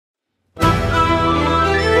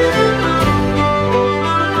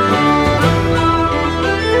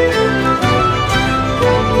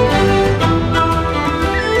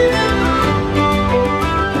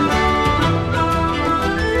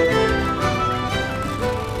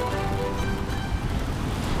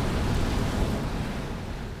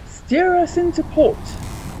steer us into port.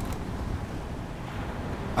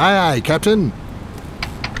 Aye, aye, Captain.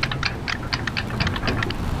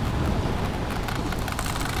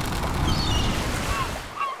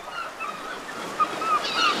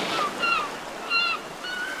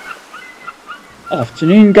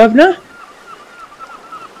 Afternoon, Governor.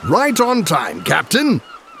 Right on time, Captain.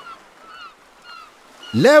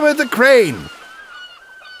 Lower the crane.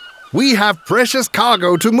 We have precious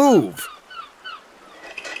cargo to move.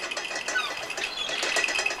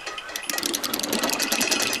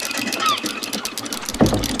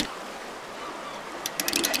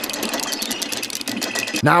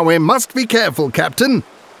 Now we must be careful, Captain.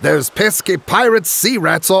 Those pesky pirate sea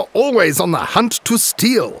rats are always on the hunt to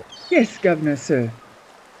steal. Yes, Governor, sir.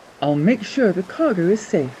 I'll make sure the cargo is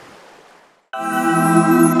safe.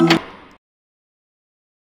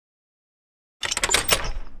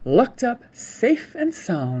 Locked up, safe and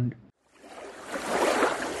sound.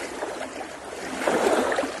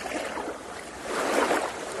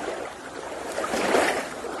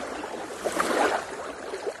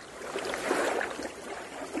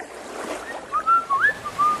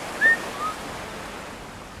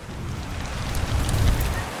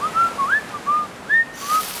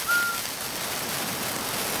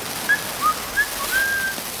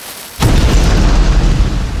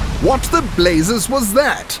 What the blazes was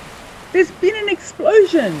that? There's been an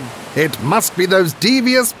explosion. It must be those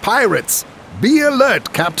devious pirates. Be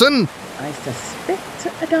alert, Captain. I suspect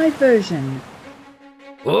a diversion.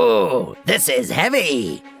 Ooh, this is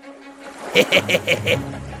heavy.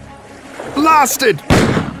 Blasted!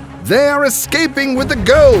 They are escaping with the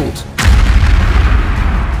gold.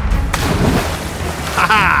 Ha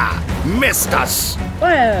ha! Missed us.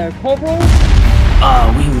 Fire, Corporal.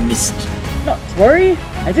 Ah, we missed. Not to worry,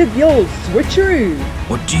 I did the old switcheroo.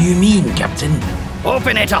 What do you mean, Captain?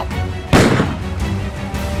 Open it up.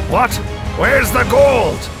 What? Where's the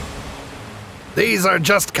gold? These are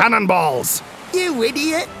just cannonballs. You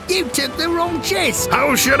idiot! You took the wrong chest!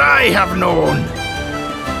 How should I have known?